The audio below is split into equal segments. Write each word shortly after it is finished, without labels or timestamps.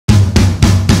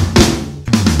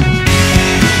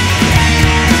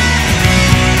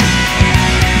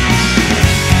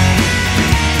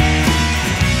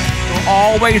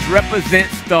always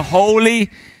represents the Holy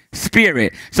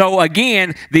Spirit. So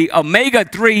again, the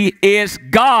omega-3 is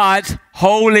God's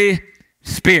Holy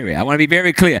Spirit. I want to be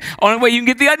very clear. Only way you can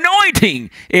get the anointing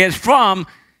is from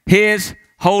his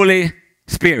Holy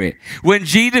Spirit. When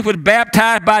Jesus was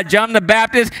baptized by John the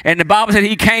Baptist, and the Bible said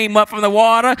he came up from the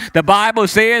water, the Bible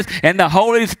says, and the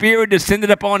Holy Spirit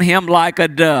descended upon him like a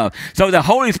dove. So the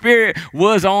Holy Spirit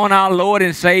was on our Lord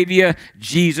and Savior,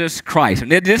 Jesus Christ.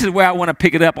 And this is where I want to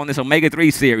pick it up on this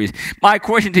omega-3 series. My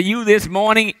question to you this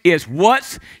morning is,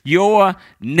 what's your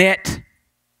net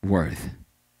worth?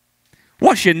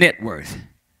 What's your net worth?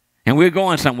 And we're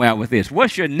going somewhere with this.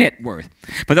 What's your net worth?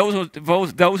 For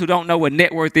those who don't know what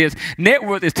net worth is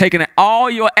taking all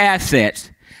your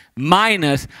assets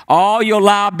minus all your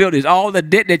liabilities, all the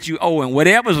debt that you owe, and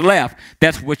whatever's left,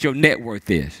 that's what your net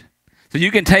worth is. So you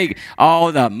can take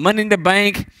all the money in the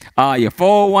bank, your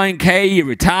 401k, your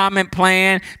retirement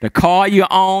plan, the car you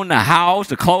own, the house,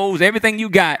 the clothes, everything you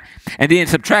got, and then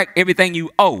subtract everything you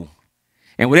owe.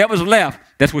 And whatever's left,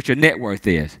 that's what your net worth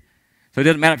is. So it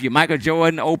doesn't matter if you're Michael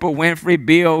Jordan, Oprah Winfrey,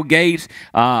 Bill Gates,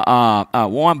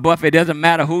 Warren Buffett. It doesn't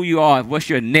matter who you are. What's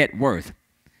your net worth?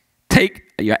 Take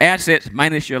your assets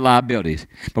minus your liabilities.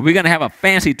 But we're going to have a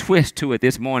fancy twist to it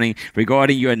this morning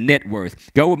regarding your net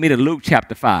worth. Go with me to Luke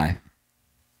chapter 5.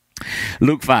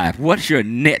 Luke 5. What's your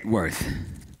net worth?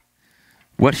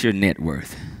 What's your net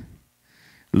worth?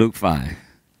 Luke 5.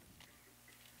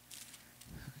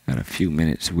 Got a few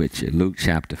minutes with you. Luke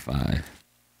chapter 5.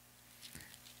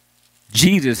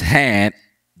 Jesus had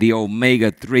the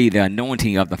omega-3, the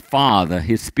anointing of the Father,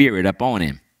 his Spirit upon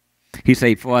him. He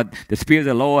said, for the Spirit of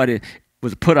the Lord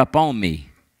was put upon me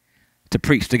to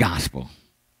preach the gospel.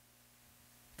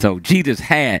 So Jesus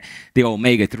had the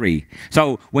omega-3.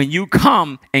 So when you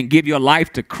come and give your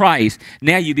life to Christ,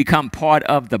 now you become part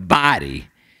of the body.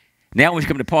 Now when you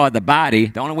come to part of the body,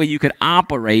 the only way you can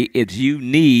operate is you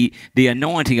need the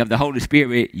anointing of the Holy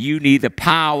Spirit. You need the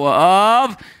power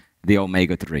of the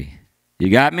omega-3. You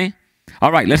got me?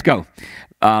 All right, let's go.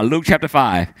 Luke chapter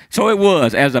 5. So it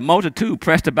was, as the multitude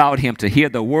pressed about him to hear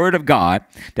the word of God,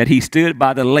 that he stood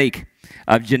by the lake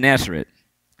of Gennesaret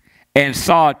and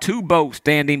saw two boats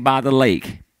standing by the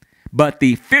lake. But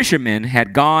the fishermen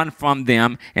had gone from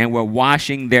them and were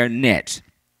washing their nets.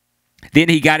 Then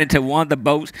he got into one of the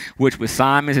boats, which was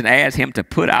Simon's, and asked him to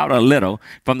put out a little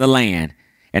from the land.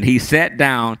 And he sat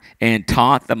down and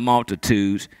taught the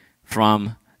multitudes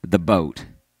from the boat.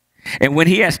 And when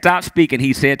he had stopped speaking,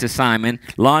 he said to Simon,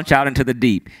 launch out into the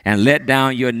deep and let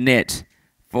down your nets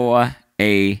for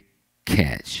a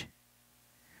catch.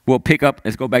 We'll pick up,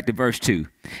 let's go back to verse 2.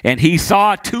 And he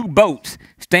saw two boats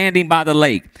standing by the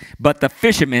lake, but the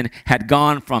fishermen had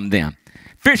gone from them.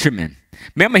 Fishermen.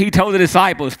 Remember, he told the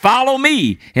disciples, follow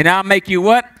me, and I'll make you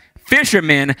what?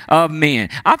 Fishermen of men.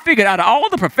 I figured out of all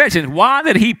the professions, why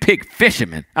did he pick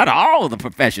fishermen? Out of all the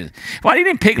professions. Why he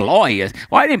didn't pick lawyers?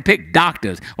 Why he didn't pick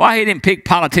doctors? Why he didn't pick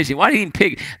politicians? Why he didn't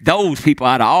pick those people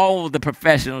out of all the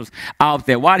professionals out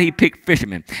there? Why did he pick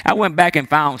fishermen? I went back and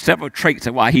found several traits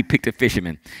of why he picked a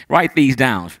fisherman. Write these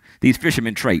down, these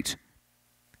fisherman traits.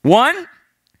 1,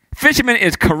 fisherman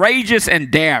is courageous and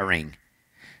daring.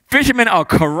 Fishermen are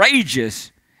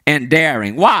courageous and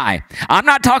daring. Why? I'm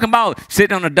not talking about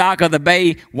sitting on the dock of the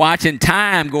bay watching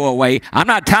time go away. I'm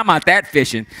not talking about that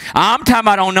fishing. I'm talking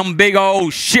about on them big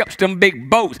old ships, them big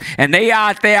boats, and they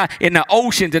out there in the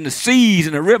oceans and the seas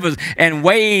and the rivers and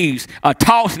waves are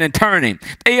tossing and turning.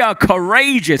 They are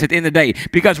courageous at the end of the day.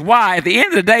 Because why? At the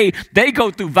end of the day, they go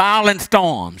through violent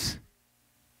storms.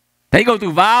 They go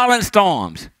through violent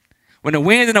storms. When the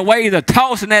winds and the waves are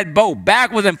tossing that boat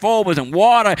backwards and forwards and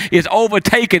water is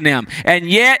overtaking them. And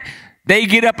yet, they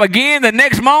get up again the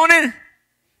next morning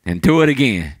and do it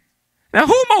again. Now,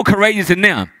 who more courageous than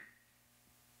them?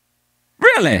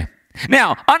 Really?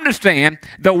 Now, understand,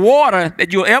 the water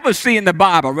that you'll ever see in the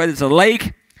Bible, whether it's a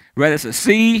lake, whether it's a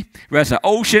sea, whether it's an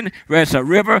ocean, whether it's a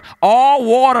river, all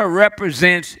water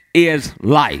represents is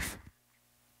life.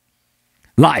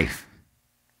 Life.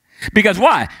 Because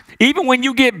why? Even when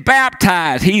you get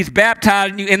baptized, he's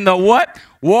baptizing you in the what?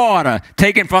 Water.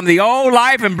 Taken from the old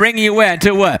life and bringing you where?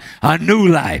 To what? A new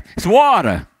life. It's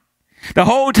water. The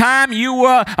whole time you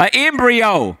were an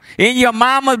embryo in your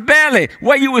mama's belly,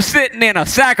 where you were sitting in a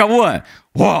sack of what?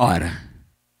 Water.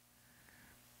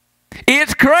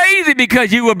 It's crazy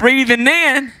because you were breathing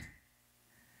in.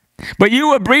 But you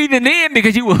were breathing in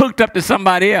because you were hooked up to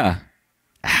somebody else.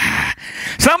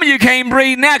 Some of you can't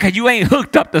breathe now because you ain't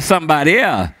hooked up to somebody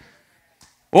else.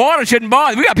 Water shouldn't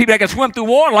bother. We got people that can swim through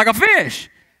water like a fish.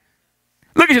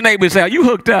 Look at your neighbor and say, are you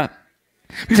hooked up?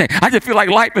 You say, I just feel like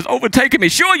life is overtaking me.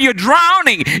 Sure, you're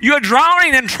drowning. You're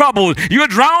drowning in troubles. You're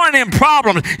drowning in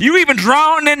problems. You even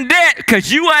drowning in debt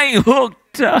because you ain't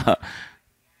hooked up.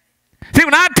 See,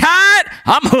 when I'm tired,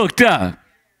 I'm hooked up.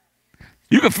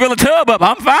 You can fill a tub up.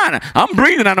 I'm fine. I'm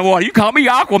breathing underwater. You call me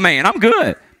Aquaman. I'm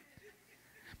good.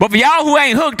 But for y'all who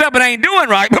ain't hooked up and ain't doing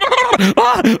right,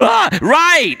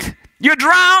 right, you're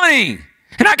drowning.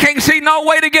 And I can't see no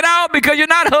way to get out because you're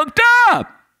not hooked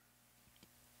up.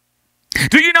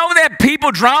 Do you know that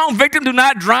people drown? Victims do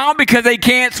not drown because they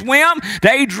can't swim.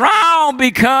 They drown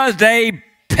because they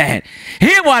panic.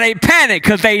 Here's why they panic,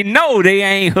 because they know they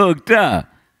ain't hooked up.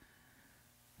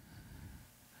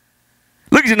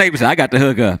 Look at your neighbor and say, I got to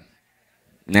hook up.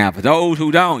 Now, for those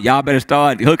who don't, y'all better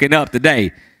start hooking up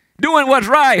today. Doing what's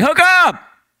right. Hook up.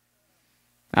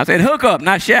 I said hook up,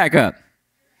 not shack up.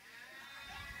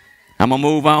 I'm going to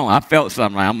move on. I felt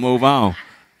something. I'm going to move on.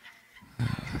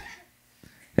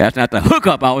 That's not the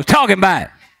hookup I was talking about.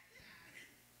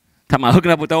 Talking about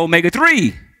hooking up with the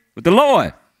omega-3, with the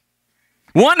Lord.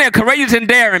 One, they're courageous and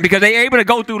daring because they're able to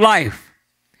go through life,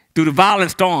 through the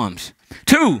violent storms.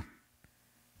 Two,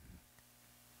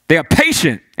 they are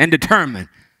patient and determined.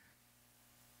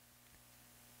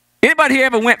 Anybody here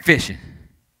ever went fishing?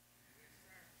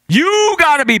 You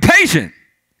got to be patient.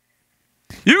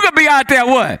 You could be out there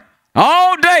what?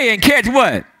 All day and catch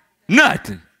what?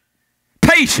 Nothing.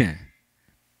 Patient.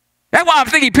 That's why I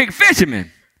think he picked fishermen.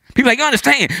 People like, you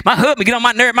understand, my husband get on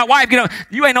my nerve, my wife get on,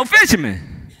 you ain't no fisherman.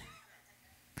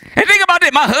 And think about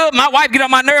this, my husband, my wife get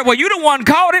on my nerve, well, you the one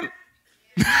caught him.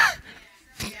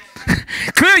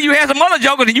 Clearly you had some other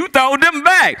jokers and you throwed them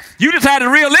back. You decided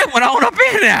to reel this one on up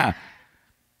in there.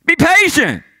 Be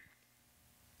patient.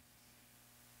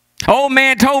 Old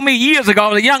man told me years ago, I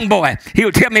was a young boy, he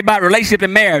would tell me about relationships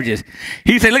and marriages.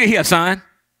 He said, look at here, son,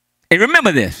 and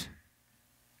remember this.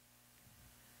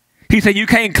 He said, you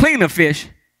can't clean a fish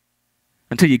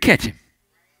until you catch him.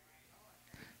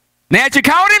 Now that you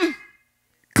caught him,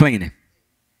 clean him.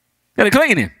 You got to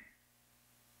clean him.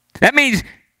 That means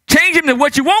change him to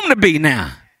what you want him to be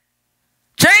now.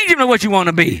 Change him to what you want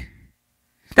to be.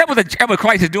 That's what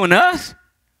Christ is doing to us.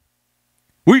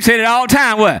 We've said it all the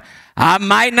time, what? I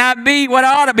might not be what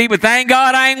I ought to be, but thank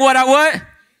God I ain't what I what?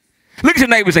 Look at your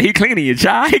neighbor and say, he cleaning you,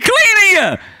 child. He cleaning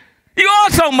you. You are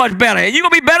so much better. You're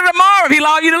going to be better tomorrow if he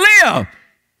allows you to live.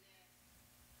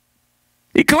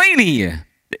 He cleaning you.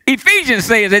 Ephesians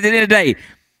says at the end of the day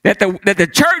that the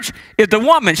church is the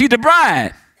woman. She's the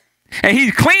bride. And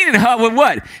he's cleaning her with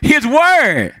what? His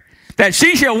word. That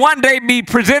she shall one day be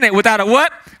presented without a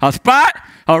what? A spot,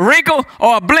 a wrinkle,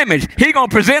 or a blemish. He's going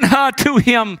to present her to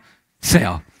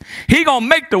himself. He's going to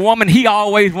make the woman he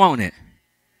always wanted.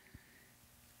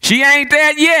 She ain't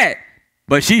that yet.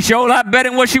 But she showed a lot better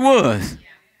than what she was.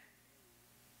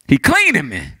 He cleaning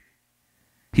me.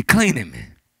 He cleaning me.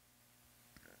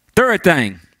 Third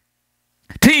thing,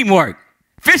 teamwork.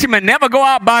 Fishermen never go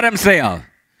out by themselves.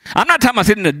 I'm not talking about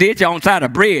sitting in the ditch on the side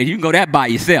of bread. You can go that by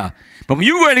yourself. But when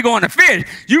you really going to fish,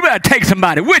 you better take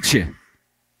somebody with you.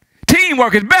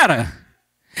 Teamwork is better.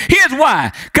 Here's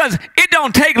why. Because it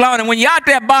don't take long. And when you're out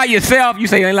there by yourself, you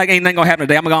say, ain't nothing going to happen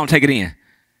today. I'm going to take it in.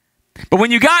 But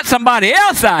when you got somebody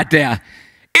else out there,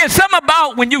 it's something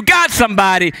about when you got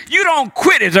somebody, you don't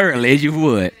quit as early as you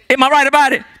would. Am I right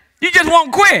about it? You just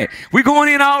won't quit. We going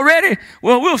in already?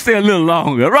 Well, we'll stay a little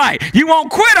longer. Right. You won't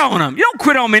quit on them. You don't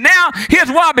quit on me now. Here's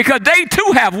why. Because they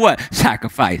too have what?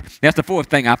 Sacrifice. That's the fourth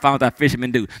thing I found that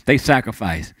fishermen do. They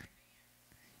sacrifice.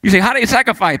 You say, how do they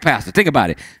sacrifice, Pastor? Think about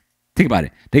it. Think about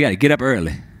it. They got to get up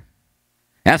early.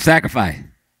 That's sacrifice.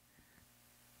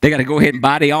 They got to go ahead and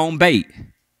buy their own bait.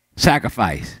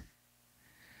 Sacrifice.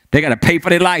 They got to pay for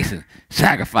their license.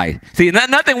 Sacrifice. See,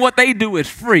 nothing what they do is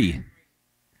free.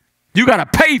 You got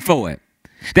to pay for it.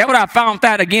 That's what I found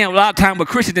out again a lot of time with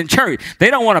Christians in church.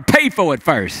 They don't want to pay for it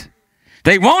first.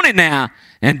 They want it now,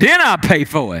 and then I'll pay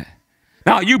for it.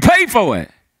 Now, you pay for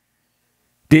it.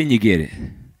 Then you get it.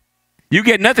 You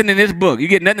get nothing in this book. You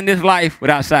get nothing in this life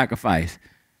without sacrifice.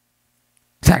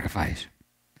 Sacrifice.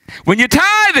 When you're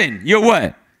tithing, you're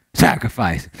what?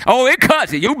 Sacrifice. Oh, it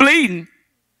cuts it. You bleeding.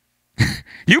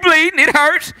 You bleeding. It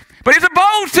hurts. But it's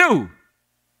supposed to.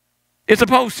 It's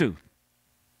supposed to.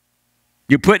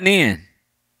 You're putting in.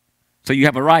 So you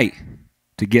have a right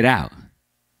to get out.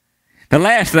 The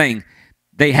last thing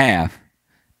they have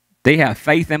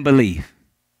faith and belief.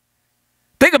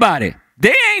 Think about it.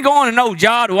 They ain't going to no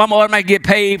job where I'm automatically get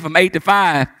paid from 8 to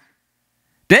 5.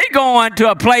 They going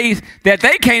to a place that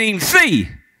they can't even see.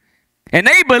 And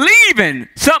they believing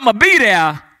something will be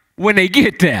there when they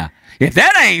get there. If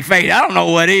that ain't faith, I don't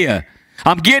know what is.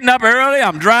 I'm getting up early,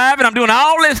 I'm driving, I'm doing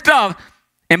all this stuff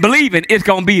and believing it's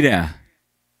going to be there.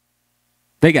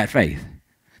 They got faith.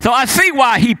 So I see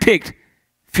why he picked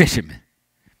fishermen.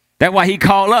 That's why he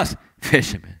called us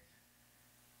fishermen.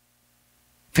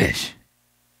 Fish.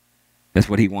 That's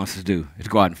what he wants us to do, is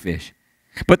go out and fish.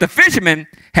 But the fishermen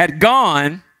had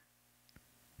gone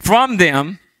from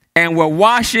them and were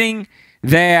washing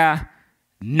their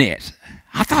nets.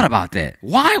 I thought about that.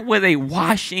 Why were they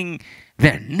washing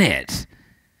their nets?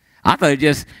 I thought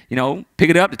just, pick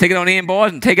it up, take it on in,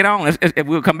 boys, and take it on.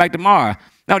 We'll come back tomorrow.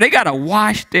 No, they got to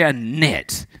wash their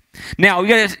nets. Now,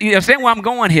 you understand where I'm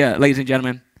going here, ladies and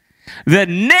gentlemen? The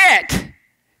net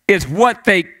is what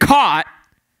they caught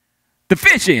the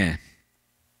fish in.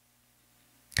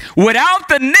 Without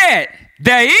the net,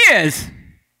 there is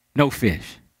no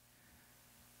fish.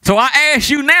 So I ask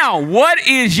you now, what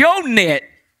is your net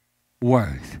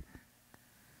worth?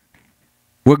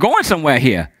 We're going somewhere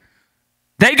here.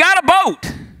 They got a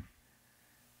boat,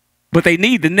 but they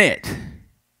need the net.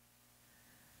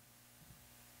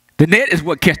 The net is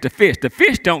what catch the fish. The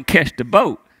fish don't catch the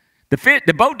boat.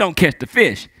 The boat don't catch the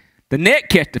fish. The net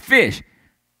catch the fish.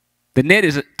 The net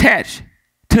is attached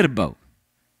to the boat.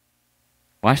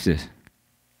 Watch this.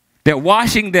 They're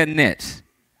washing their nets.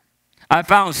 I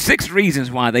found 6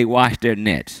 reasons why they wash their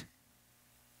nets.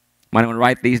 Might want to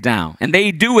write these down. And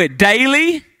they do it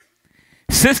daily,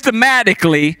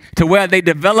 systematically, to where they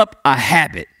develop a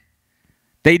habit.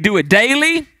 They do it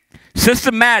daily,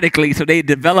 systematically, so they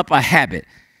develop a habit.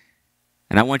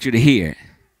 And I want you to hear it.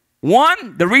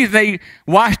 1, the reason they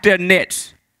wash their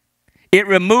nets, it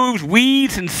removes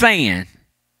weeds and sand.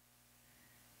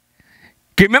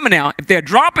 Remember now, if they're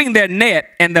dropping their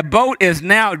net and the boat is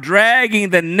now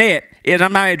dragging the net, it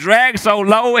drags so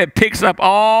low it picks up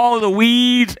all the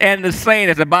weeds and the sand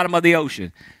at the bottom of the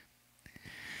ocean.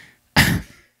 Let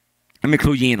me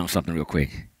clue you in on something real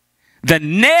quick. The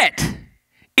net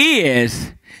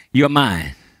is your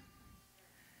mind.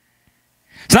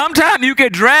 Sometimes you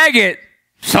can drag it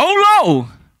so low,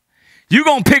 you're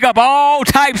going to pick up all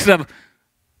types of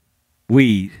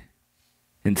weed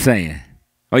and sand.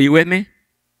 Are you with me?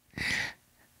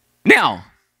 Now,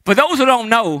 for those who don't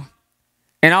know,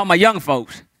 and all my young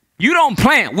folks, you don't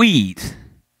plant weeds.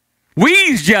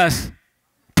 Weeds just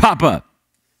pop up.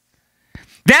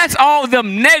 That's all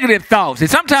them negative thoughts. And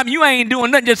sometimes you ain't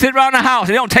doing nothing, just sit around the house.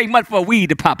 It don't take much for a weed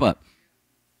to pop up.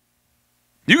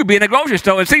 You could be in a grocery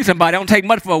store and see somebody. It don't take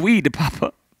much for a weed to pop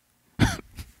up.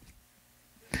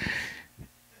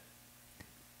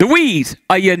 The weeds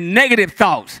are your negative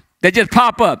thoughts that just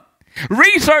pop up.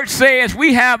 Research says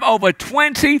we have over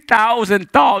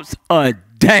 20,000 thoughts a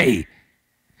day.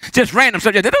 Just random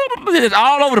subjects,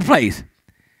 all over the place.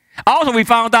 Also, we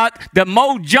found out the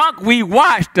more junk we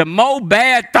watch, the more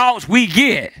bad thoughts we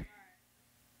get.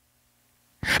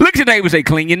 Look at your neighbor and say,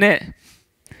 clean your net.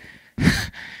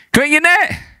 Clean your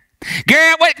net.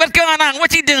 Girl, what's going on?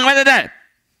 What you doing?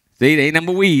 See, they ain't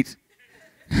number weeds.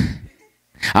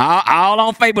 All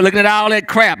on Facebook looking at all that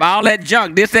crap, all that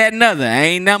junk, this, that, and other.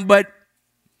 Ain't nothing but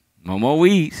no more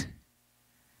weeds.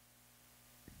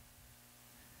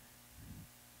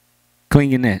 Clean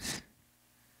your nets.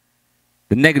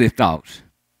 The negative thoughts.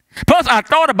 Plus, I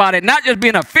thought about it, not just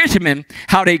being a fisherman,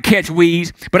 how they catch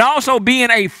weeds, but also being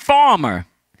a farmer.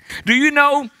 Do you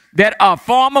know that a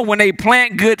farmer, when they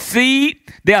plant good seed,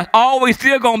 there's always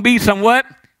still going to be some what?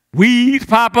 Weeds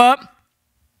pop up.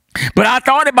 But I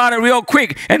thought about it real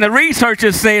quick, and the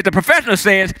researchers say, the professional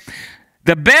says,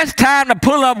 the best time to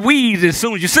pull up weeds is as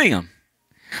soon as you see them.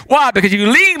 Why? Because if you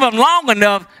leave them long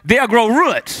enough, they'll grow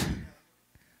roots.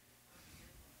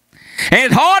 And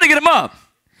it's hard to get them up.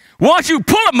 Once you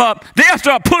pull them up, they'll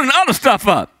start pulling other stuff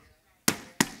up.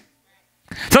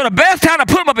 So the best time to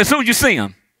pull them up is as soon as you see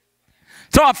them.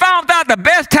 So I found out the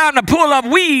best time to pull up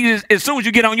weeds is as soon as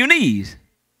you get on your knees.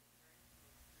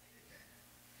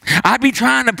 I be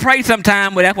trying to pray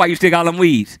sometime, but that's why you stick all them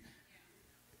weeds.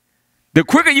 The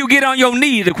quicker you get on your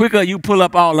knees, the quicker you pull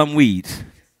up all them weeds.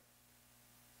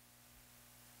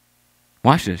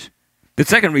 Watch this. The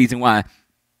second reason why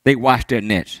they wash their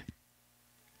nets.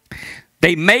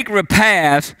 They make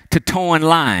repairs to torn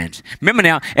lines. Remember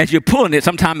now, as you're pulling it,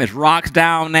 sometimes it's rocks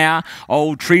down there,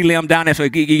 old tree limb down there, so you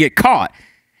get caught.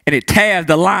 And it tears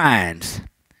the lines.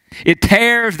 It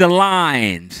tears the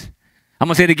lines. I'm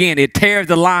going to say it again. It tears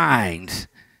the lines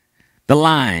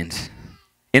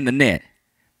in the net.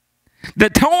 The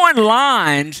torn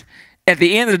lines, at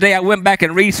the end of the day, I went back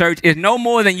and researched, is no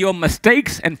more than your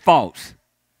mistakes and faults.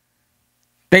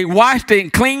 They washed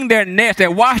and cleaned their nets. They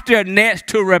washed their nets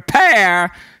to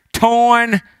repair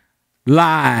torn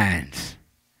lines.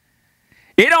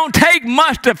 It don't take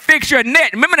much to fix your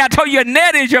net. Remember I told you your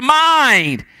net is your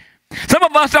mind. Some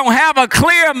of us don't have a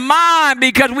clear mind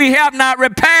because we have not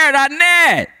repaired our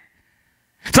net.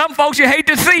 Some folks you hate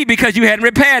to see because you hadn't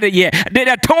repaired it yet.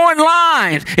 They're torn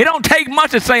lines. It don't take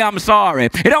much to say I'm sorry.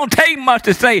 It don't take much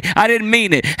to say I didn't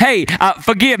mean it. Hey,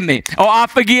 forgive me, or I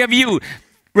forgive you.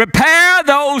 Repair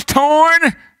those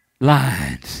torn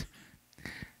lines.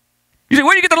 You say,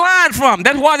 where do you get the lines from?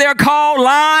 That's why they're called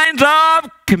lines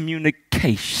of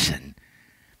communication.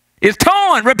 It's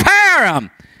torn. Repair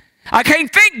them. I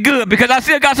can't think good because I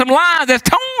still got some lines that's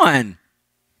torn.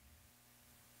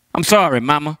 I'm sorry,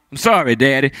 Mama. I'm sorry,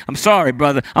 Daddy. I'm sorry,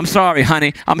 brother. I'm sorry,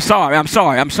 honey. I'm sorry. I'm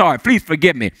sorry. I'm sorry. Please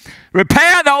forgive me.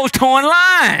 Repair those torn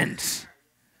lines.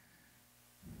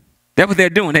 That's what they're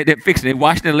doing. They're fixing it,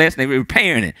 washing the lesson, they're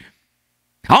repairing it.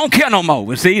 I don't care no more.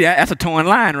 Well, see, that's a torn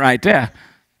line right there.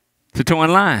 It's a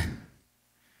torn line.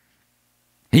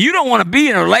 And you don't want to be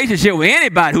in a relationship with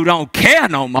anybody who don't care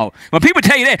no more. When people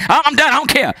tell you that, I'm done, I don't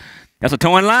care. That's a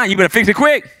torn line. You better fix it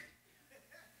quick.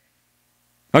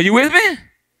 Are you with me?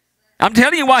 I'm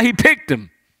telling you why he picked them.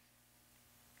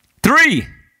 3,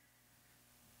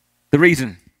 the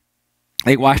reason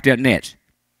they wash their nets.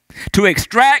 To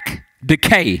extract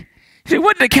decay. You say,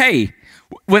 what decay?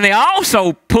 When they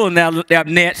also pulling their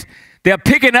nets, they're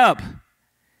picking up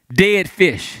dead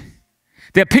fish.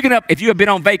 They're picking up, if you have been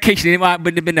on vacation,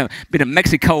 anybody been to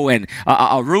Mexico and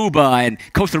Aruba and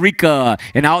Costa Rica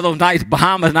and all those nice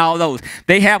Bahamas and all those,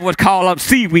 they have what's called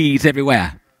seaweeds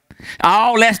everywhere.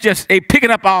 All that's just, they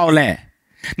picking up all that.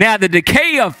 Now the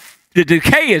decay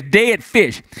is dead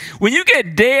fish. When you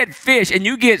get dead fish and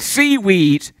you get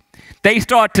seaweeds, they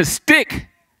start to stick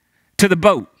to the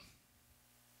boat.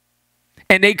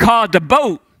 And they cause the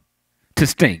boat to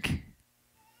stink.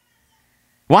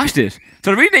 Watch this.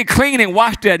 So the reason they clean and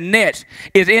wash their nets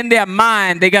is in their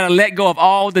mind they got to let go of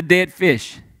all the dead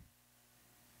fish.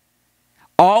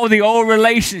 All the old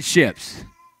relationships.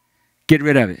 Get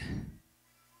rid of it.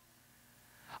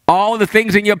 All the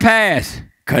things in your past,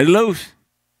 cut it loose.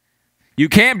 You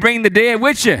can't bring the dead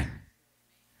with you.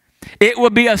 It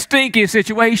will be a stinky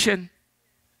situation.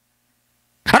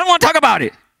 I don't want to talk about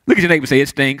it. Look at your neighbor and say, it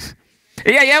stinks.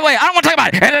 Yeah, wait, I don't want to talk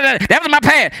about it. That was my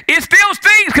past. It still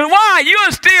stinks, because why?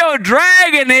 You're still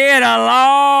dragging it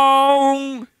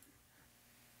along.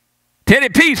 Teddy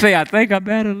P say, I think I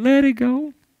better let it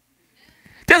go.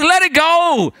 Just let it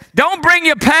go. Don't bring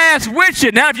your past with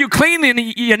you. Now, if you're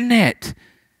cleaning your net,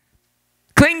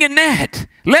 clean your net.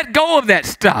 Let go of that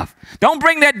stuff. Don't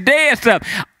bring that dead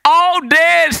stuff. All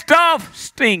dead stuff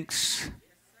stinks.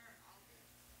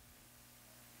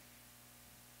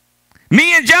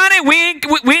 Me and Johnny, we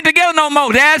ain't together no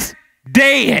more. That's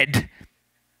dead.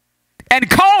 And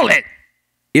call it.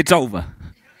 It's over.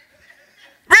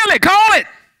 Really, call it.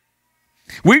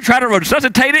 We try to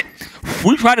resuscitate it.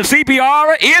 We try to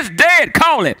CPR it. It's dead.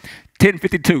 Call it.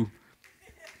 10:52.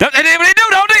 They do,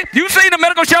 don't they? You seen the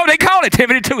medical show, they call it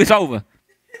 10:52. It's over.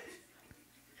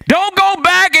 Don't go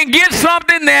back and get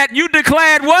something that you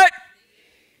declared what?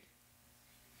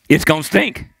 It's going to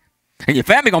stink. And your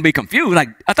family going to be confused. Like,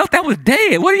 I thought that was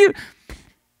dead. What are you?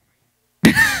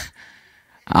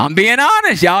 I'm being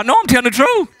honest. Y'all know I'm telling the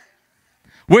truth.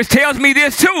 Which tells me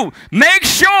this too. Make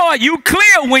sure you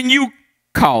clear when you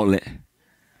call it.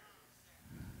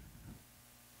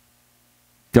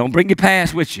 Don't bring your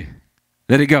past with you.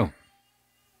 Let it go.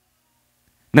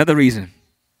 Another reason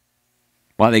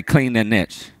why they clean their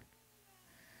nets.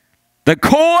 The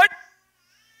cord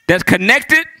that's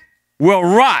connected will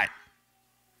rot.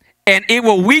 And it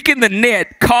will weaken the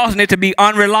net, causing it to be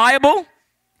unreliable,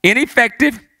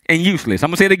 ineffective, and useless.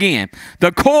 I'm going to say it again.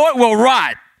 The cord will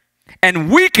rot and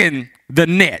weaken the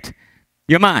net,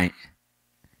 your mind,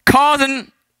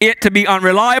 causing it to be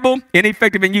unreliable,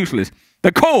 ineffective, and useless.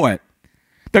 The cord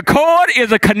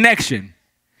is a connection.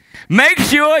 Make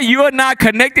sure you are not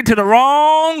connected to the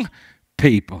wrong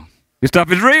people. This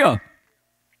stuff is real.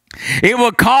 It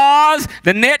will cause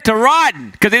the net to rot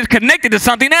because it's connected to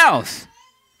something else.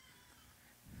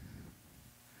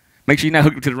 Make sure you're not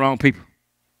hooked up to the wrong people.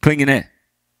 Clean your net.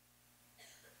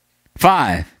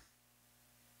 5.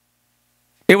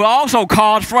 It will also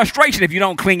cause frustration if you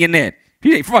don't clean your net.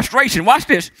 You say frustration. Watch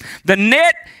this. The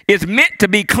net is meant to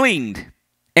be cleaned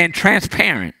and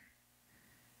transparent.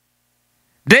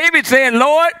 David said,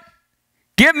 Lord,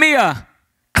 give me a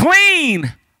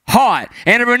clean heart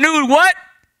and a renewed what?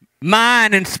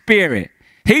 Mind and spirit.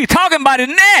 He's talking about his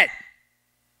net.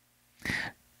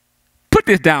 Put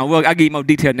this down. Well, I'll give you more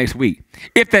detail next week.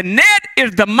 If the net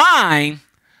is the mind,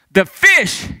 the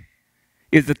fish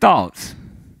is the thoughts.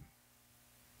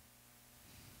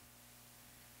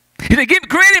 He said,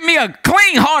 create me a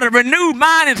clean heart, a renewed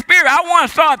mind and spirit. I want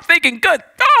to start thinking good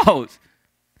thoughts.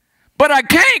 But I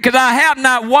can't because I have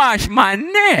not washed my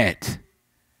net.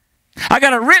 I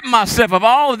got to rid myself of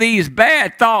all these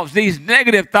bad thoughts, these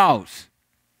negative thoughts.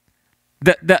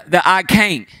 The I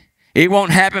can't. It won't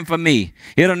happen for me.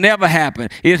 It'll never happen.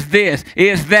 It's this.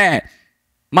 It's that.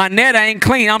 My net ain't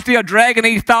clean. I'm still dragging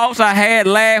these thoughts I had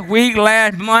last week,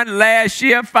 last month, last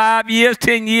year, 5 years,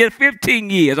 10 years,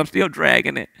 15 years. I'm still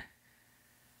dragging it.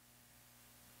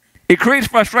 It creates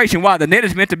frustration. Why? The net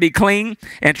is meant to be clean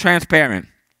and transparent,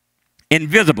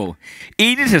 invisible,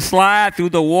 easy to slide through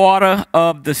the water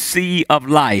of the sea of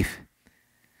life.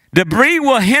 Debris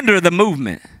will hinder the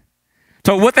movement.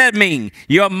 So what that means?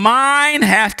 Your mind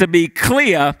has to be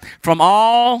clear from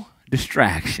all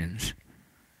distractions.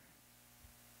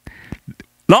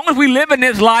 Long as we live in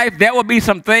this life, there will be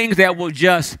some things that will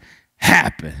just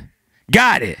happen.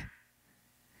 Got it.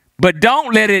 But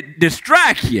don't let it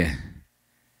distract you.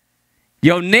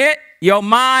 Your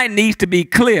mind needs to be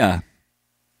clear.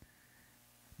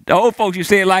 The old folks, you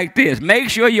say it like this: make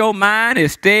sure your mind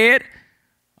is stead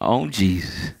on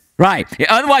Jesus. Right.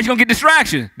 Otherwise, you're going to get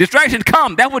distractions. Distractions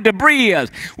come. That's what debris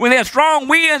is. When there's strong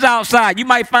winds outside, you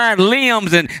might find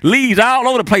limbs and leaves all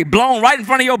over the place, blown right in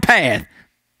front of your path.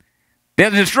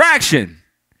 There's a distraction.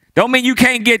 Don't mean you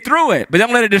can't get through it, but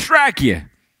don't let it distract you.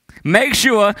 Make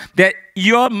sure that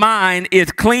your mind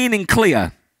is clean and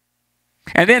clear.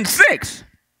 And then 6,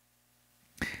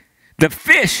 the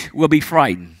fish will be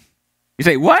frightened. You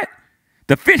say, what?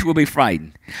 The fish will be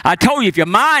frightened. I told you, if your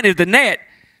mind is the net,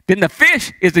 then the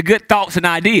fish is the good thoughts and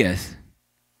ideas.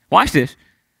 Watch this.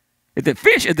 If the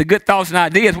fish is the good thoughts and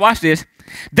ideas, watch this.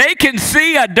 They can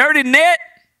see a dirty net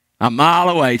a mile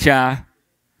away, child.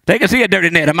 They can see a dirty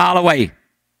net a mile away.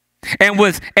 And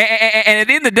at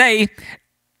the end of the day,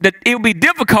 it will be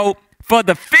difficult for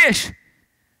the fish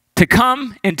to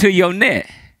come into your net.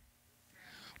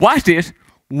 Watch this.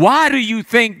 Why do you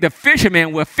think the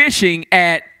fishermen were fishing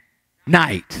at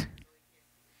night?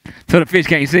 So the fish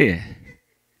can't see it.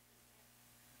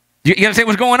 You understand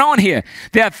what's going on here?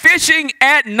 They're fishing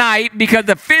at night because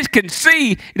the fish can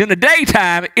see in the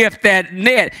daytime if that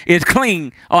net is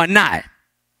clean or not.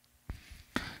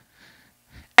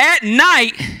 At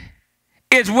night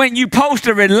is when you're supposed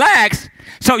to relax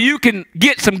so you can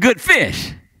get some good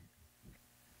fish.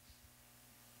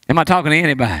 Am I talking to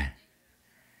anybody?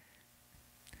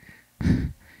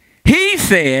 He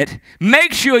said,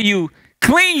 make sure you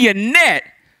clean your net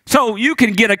so you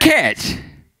can get a catch.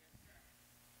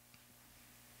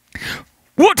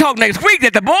 We'll talk next week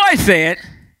that the boy said,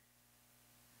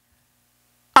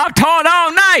 I've taught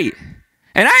all night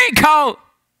and I ain't caught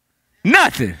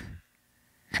nothing.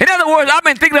 In other words, I've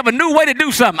been thinking of a new way to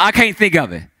do something. I can't think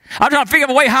of it. I'm trying to figure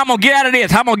out a way how I'm going to get out of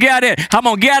this, how I'm going to get out of that, how I'm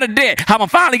going to get out of debt, how I'm going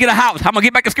to finally get a house, how I'm going to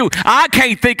get back to school. I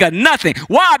can't think of nothing.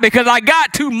 Why? Because I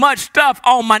got too much stuff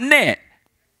on my net.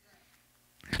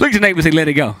 Look at your neighbor and say, let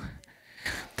it go.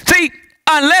 See,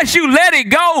 unless you let it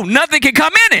go, nothing can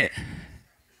come in it.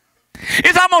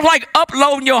 It's almost like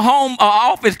uploading your home or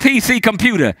office PC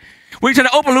computer. When you try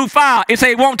to open a new file, it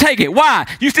say it won't take it. Why?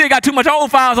 You still got too much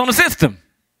old files on the system.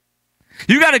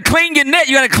 You got to clean your net.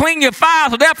 You got to clean your files,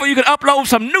 so therefore you can upload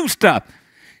some new stuff.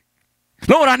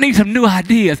 Lord, I need some new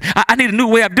ideas. I need a new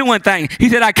way of doing things. He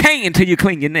said, I can't until you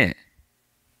clean your net.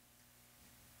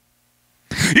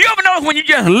 You ever notice when you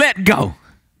just let go?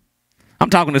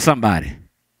 I'm talking to somebody.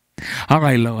 All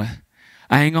right, Lord,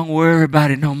 I ain't going to worry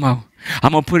about it no more.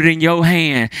 I'm going to put it in your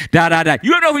hand.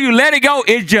 You know when you let it go,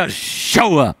 it just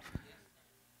show up.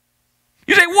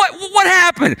 You say, what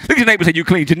happened? Look at your neighbor and say, you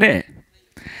cleaned your net.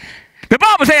 The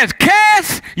Bible says,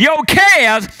 cast your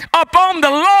cares upon the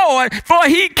Lord, for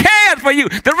he cares for you.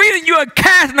 The reason you are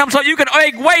casting them so you can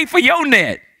make way for your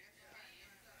net.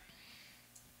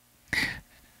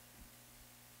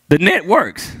 The net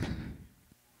works.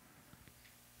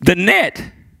 The net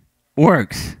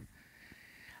works.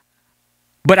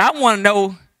 But I want to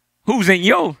know who's in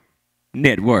your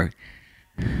network.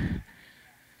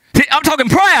 See, I'm talking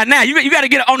prayer now. You got to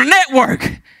get on the network.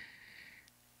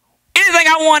 Anything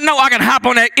I want to know, I can hop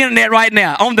on that internet right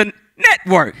now, on the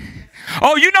network.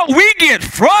 Oh, you know, we get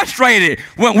frustrated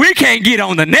when we can't get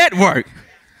on the network.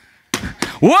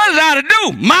 What is I to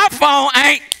do? My phone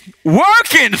ain't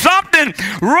working. Something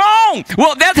wrong.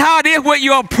 Well, that's how it is with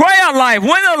your prayer life.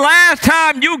 When's the last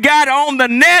time you got on the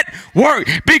network?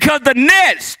 Because the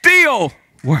net still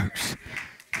works.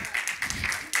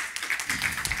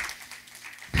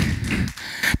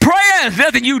 Prayer is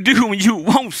nothing you do when you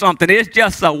want something. It's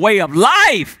just a way of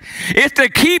life. It's to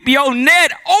keep your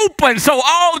net open so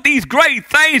all these great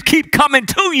things keep coming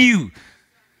to you.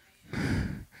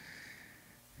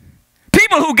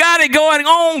 People who got it going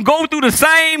on go through the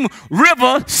same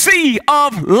river, sea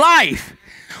of life.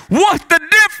 What's the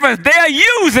difference? They're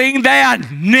using their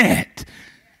net.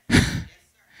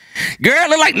 Girl,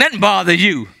 look like nothing bothers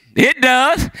you. It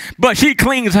does, but she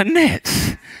cleans her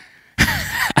nets.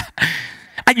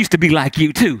 I used to be like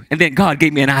you too, and then God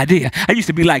gave me an idea. I used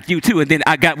to be like you too, and then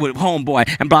I got with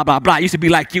homeboy and blah, blah, blah. I used to be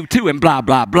like you too and blah,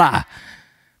 blah, blah.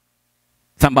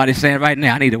 Somebody's saying right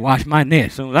now, I need to wash my net.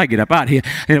 As soon as I get up out here,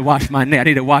 I need to wash my net. I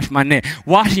need to wash my net.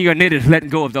 Washing your net is letting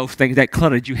go of those things, that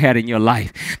clutter that you had in your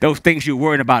life. Those things you're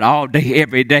worrying about all day,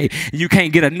 every day. You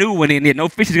can't get a new one in there. No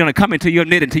fish is going to come into your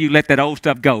net until you let that old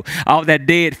stuff go. All that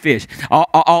dead fish,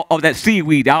 all that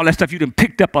seaweed, all that stuff you done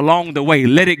picked up along the way,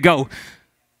 let it go.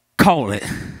 Call it.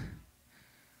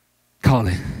 Call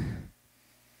it.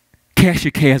 Cast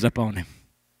your cares up on him.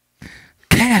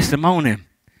 Cast them on him.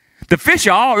 The fish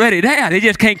are already there. They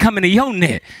just can't come into your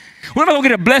net. When am I going to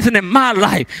get a blessing in my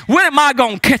life? When am I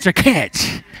going to catch a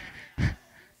catch?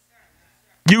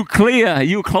 You clear.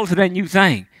 You closer than you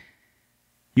think.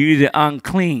 You need to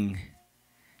unclean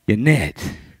your net.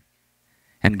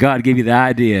 And God give you the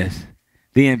ideas,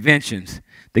 the inventions,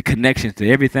 the connections to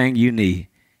everything you need.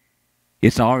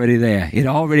 It's already there. It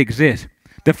already exists.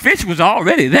 The fish was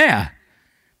already there.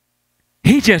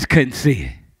 He just couldn't see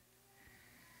it.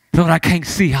 Lord, I can't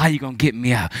see how you going to get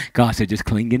me out. God said, just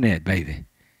clean your net, baby.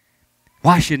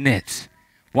 Wash your nets.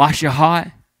 Wash your heart.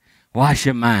 Wash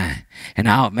your mind. And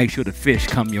I'll make sure the fish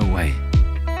come your way.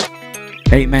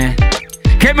 Amen.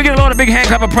 Can we get a Lord a big hand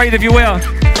clap of praise if you will?